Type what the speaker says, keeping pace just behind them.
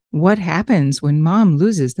What happens when mom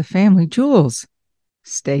loses the family jewels?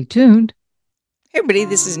 Stay tuned. Hey everybody,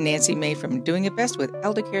 this is Nancy May from Doing It Best with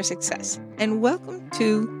Elder Care Success, and welcome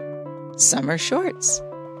to Summer Shorts.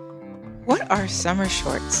 What are summer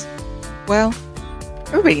shorts? Well,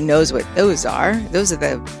 everybody knows what those are. Those are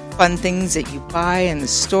the fun things that you buy in the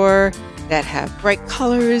store that have bright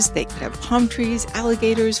colors. They could have palm trees,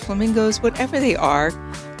 alligators, flamingos, whatever they are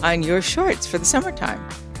on your shorts for the summertime.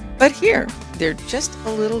 But here, they're just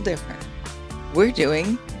a little different. We're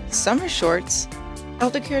doing summer shorts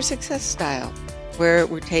Elder Care Success style, where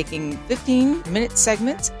we're taking 15-minute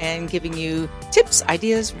segments and giving you tips,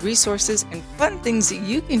 ideas, resources, and fun things that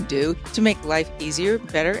you can do to make life easier,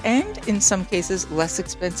 better, and in some cases less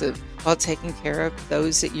expensive while taking care of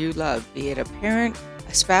those that you love, be it a parent,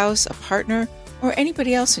 a spouse, a partner, or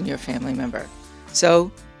anybody else in your family member.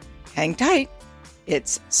 So hang tight.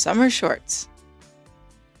 It's Summer Shorts.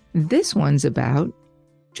 This one's about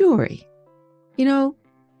jewelry. You know,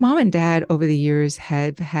 mom and dad over the years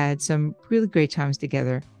have had some really great times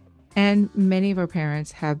together, and many of our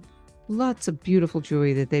parents have lots of beautiful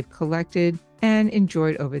jewelry that they've collected and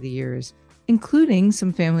enjoyed over the years, including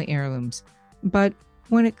some family heirlooms. But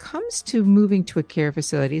when it comes to moving to a care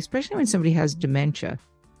facility, especially when somebody has dementia,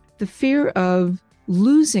 the fear of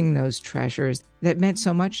losing those treasures that meant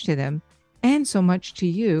so much to them and so much to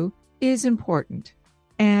you is important.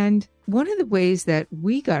 And one of the ways that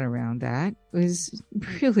we got around that was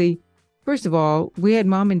really, first of all, we had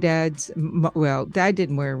mom and dad's, well, dad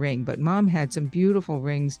didn't wear a ring, but mom had some beautiful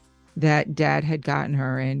rings that dad had gotten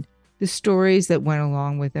her. And the stories that went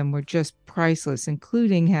along with them were just priceless,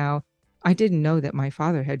 including how I didn't know that my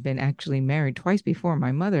father had been actually married twice before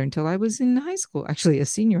my mother until I was in high school, actually a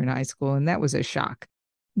senior in high school. And that was a shock,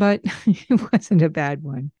 but it wasn't a bad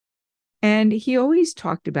one. And he always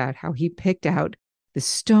talked about how he picked out the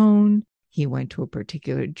stone. He went to a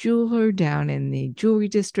particular jeweler down in the jewelry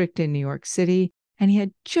district in New York City, and he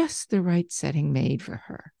had just the right setting made for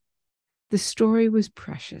her. The story was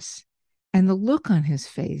precious, and the look on his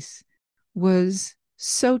face was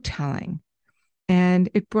so telling. And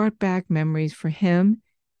it brought back memories for him.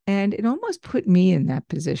 And it almost put me in that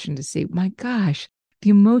position to see, my gosh,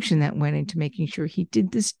 the emotion that went into making sure he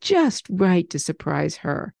did this just right to surprise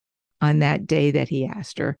her on that day that he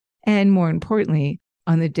asked her. And more importantly,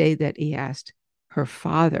 on the day that he asked her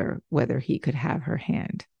father whether he could have her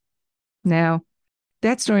hand. Now,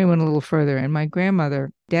 that story went a little further, and my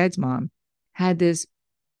grandmother, dad's mom, had this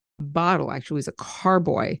bottle, actually it was a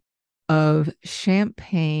carboy of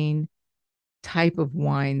champagne type of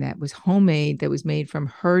wine that was homemade, that was made from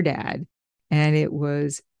her dad, and it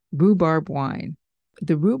was rhubarb wine.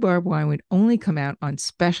 The rhubarb wine would only come out on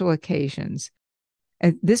special occasions.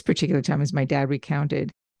 At this particular time, as my dad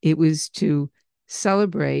recounted, it was to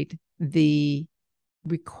celebrate the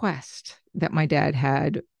request that my dad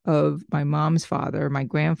had of my mom's father, my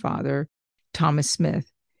grandfather, Thomas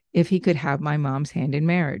Smith, if he could have my mom's hand in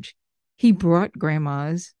marriage. He brought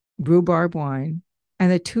grandma's rhubarb wine,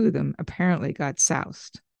 and the two of them apparently got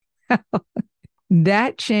soused.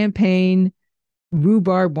 That champagne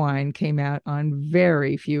rhubarb wine came out on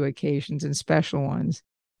very few occasions and special ones.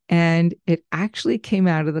 And it actually came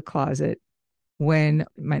out of the closet when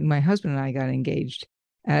my husband and I got engaged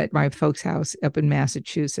at my folks' house up in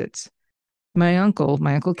Massachusetts. My uncle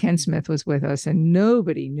Ken Smith, was with us, and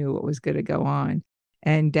nobody knew what was going to go on.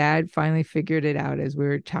 And dad finally figured it out as we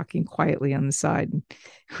were talking quietly on the side.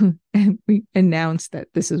 And we announced that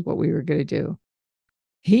this is what we were going to do.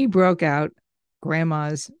 He broke out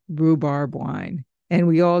grandma's rhubarb wine, and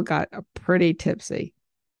we all got pretty tipsy.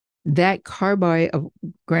 That carboy of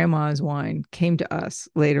grandma's wine came to us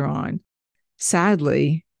later on.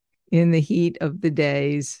 Sadly, in the heat of the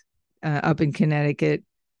days up in Connecticut,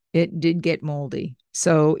 it did get moldy.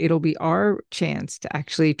 So it'll be our chance to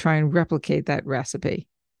actually try and replicate that recipe.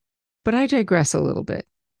 But I digress a little bit.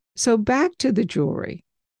 So back to the jewelry.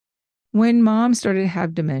 When mom started to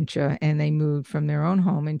have dementia and they moved from their own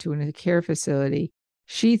home into a care facility,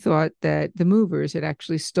 she thought that the movers had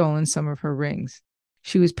actually stolen some of her rings.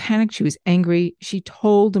 She was panicked. She was angry. She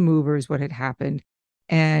told the movers what had happened.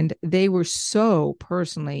 And they were so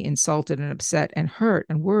personally insulted and upset and hurt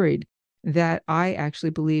and worried that I actually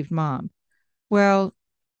believed mom. Well,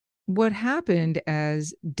 what happened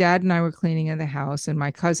as dad and I were cleaning in the house and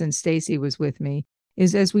my cousin Stacy was with me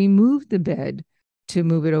is as we moved the bed to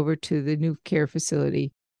move it over to the new care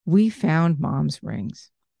facility, we found mom's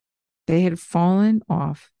rings. They had fallen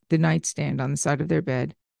off the nightstand on the side of their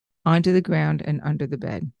bed onto the ground and under the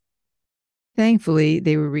bed. Thankfully,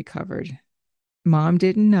 they were recovered. Mom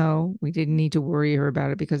didn't know. We didn't need to worry her about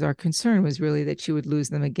it because our concern was really that she would lose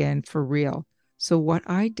them again for real. So what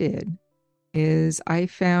I did is I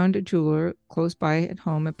found a jeweler close by at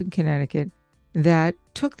home up in Connecticut that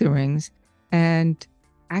took the rings and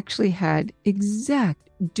actually had exact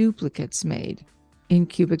duplicates made in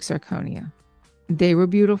cubic zirconia. They were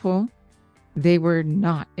beautiful. They were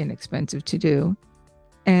not inexpensive to do.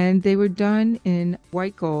 And they were done in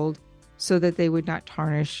white gold so that they would not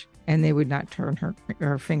tarnish and they would not turn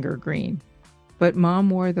her finger green. But Mom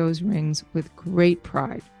wore those rings with great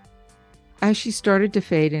pride. As she started to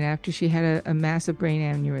fade and after she had a massive brain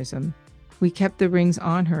aneurysm, we kept the rings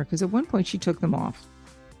on her because at one point she took them off.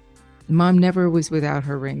 Mom never was without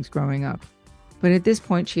her rings growing up, but at this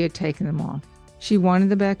point she had taken them off. She wanted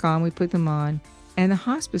them back on, we put them on, and the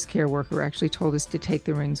hospice care worker actually told us to take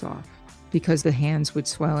the rings off because the hands would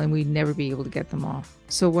swell and we'd never be able to get them off.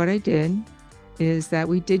 So what I did is that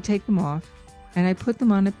we did take them off and I put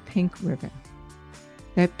them on a pink ribbon.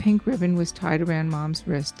 That pink ribbon was tied around Mom's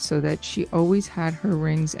wrist so that she always had her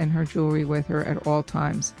rings and her jewelry with her at all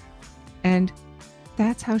times. And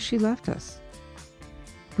that's how she left us.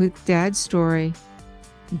 With Dad's story,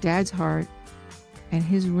 Dad's heart, and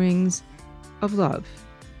his rings of love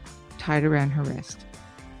tied around her wrist.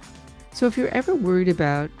 So if you're ever worried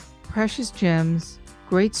about precious gems,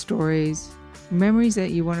 great stories, memories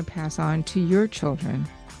that you want to pass on to your children,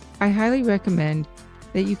 I highly recommend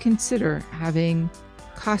that you consider having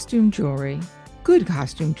costume jewelry, good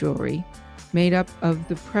costume jewelry, made up of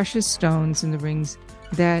the precious stones and the rings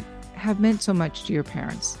that have meant so much to your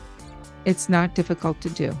parents. It's not difficult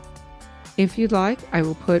to do. If you'd like, I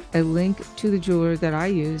will put a link to the jeweler that I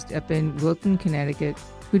used up in Wilton, Connecticut,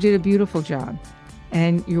 who did a beautiful job.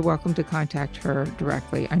 And you're welcome to contact her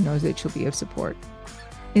directly. I know that she'll be of support.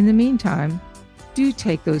 In the meantime, do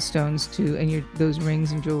take those stones those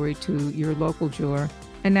rings and jewelry to your local jeweler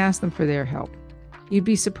and ask them for their help. You'd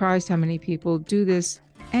be surprised how many people do this,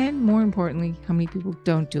 and more importantly, how many people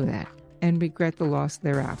don't do that and regret the loss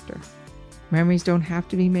thereafter. Memories don't have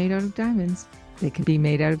to be made out of diamonds. They can be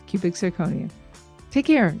made out of cubic zirconia. Take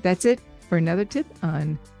care. That's it for another tip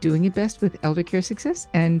on doing it best with elder care success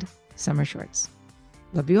and summer shorts.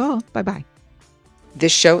 Love you all. Bye-bye.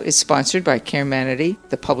 This show is sponsored by CareManity,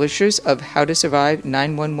 the publishers of How to Survive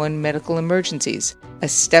 911 Medical Emergencies, a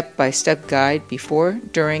step-by-step guide before,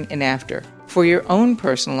 during, and after. For your own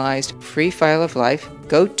personalized free file of life,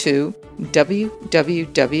 go to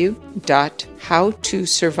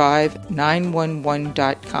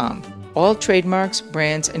www.howtosurvive911.com. All trademarks,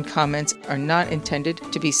 brands, and comments are not intended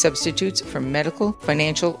to be substitutes for medical,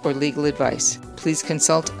 financial, or legal advice. Please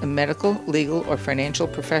consult a medical, legal, or financial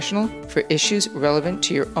professional for issues relevant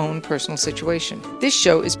to your own personal situation. This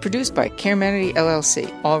show is produced by CareManity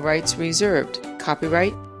LLC. All rights reserved.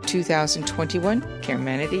 Copyright 2021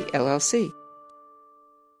 CareManity LLC.